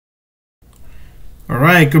All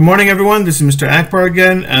right, good morning everyone. This is Mr. Akbar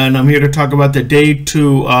again, and I'm here to talk about the day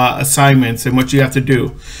 2 assignments and what you have to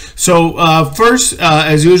do. So first,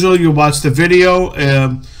 as usual, you watch the video.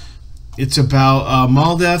 It's about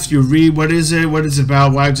MALDEF. You read what is it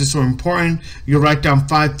about, why is it so important. You'll write down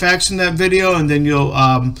 5 facts in that video, and then you'll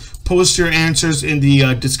post your answers in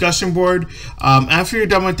the discussion board. After you're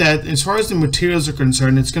done with that, as far as the materials are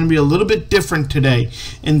concerned, it's going to be a little bit different today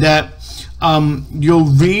in that you'll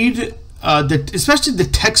read especially the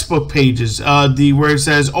textbook pages, where it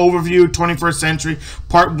says overview 21st century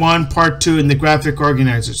part 1, part 2, and the graphic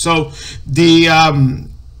organizer. So the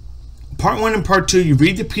part 1 and part 2, you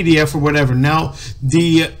read the PDF or whatever. Now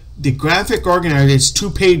the graphic organizer is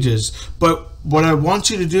 2 pages, but what I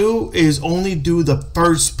want you to do is only do the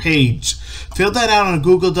first page. Fill that out on a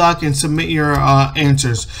Google Doc and submit your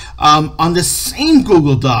answers. On the same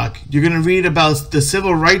Google Doc, you're going to read about the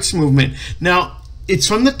civil rights movement. Now, it's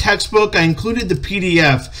from the textbook. I included the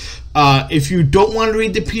PDF. If you don't want to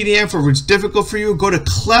read the PDF or it's difficult for you, go to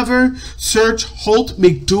Clever, search Holt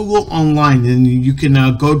McDougall online, and you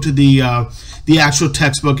can go to the actual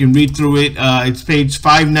textbook and read through it. It's page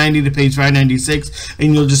 590 to page 596,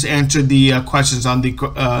 and you'll just answer the questions on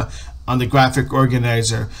the graphic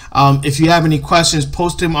organizer. If you have any questions,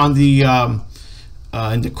 post them on the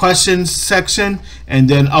in the questions section, and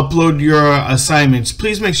then upload your assignments.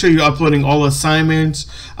 Please make sure you're uploading all assignments.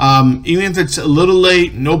 Even if it's a little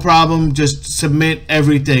late, no problem, just submit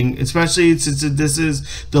everything, especially since this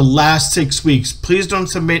is the last 6 weeks. Please don't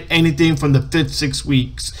submit anything from the 5th 6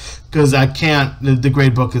 weeks, because I can't, the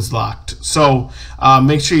grade book is locked. So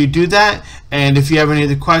make sure you do that, and if you have any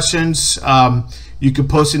other questions, you can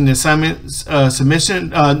post in the assignment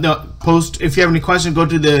submission. If you have any questions, go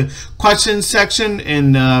to the questions section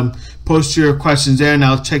and post your questions there, and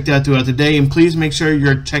I'll check that throughout the day. And please make sure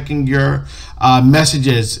you're checking your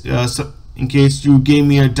messages, so in case you gave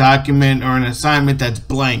me a document or an assignment that's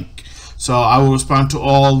blank. So I will respond to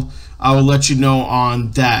all. I will let you know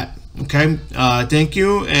on that. Okay. Thank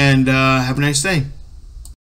you, and have a nice day.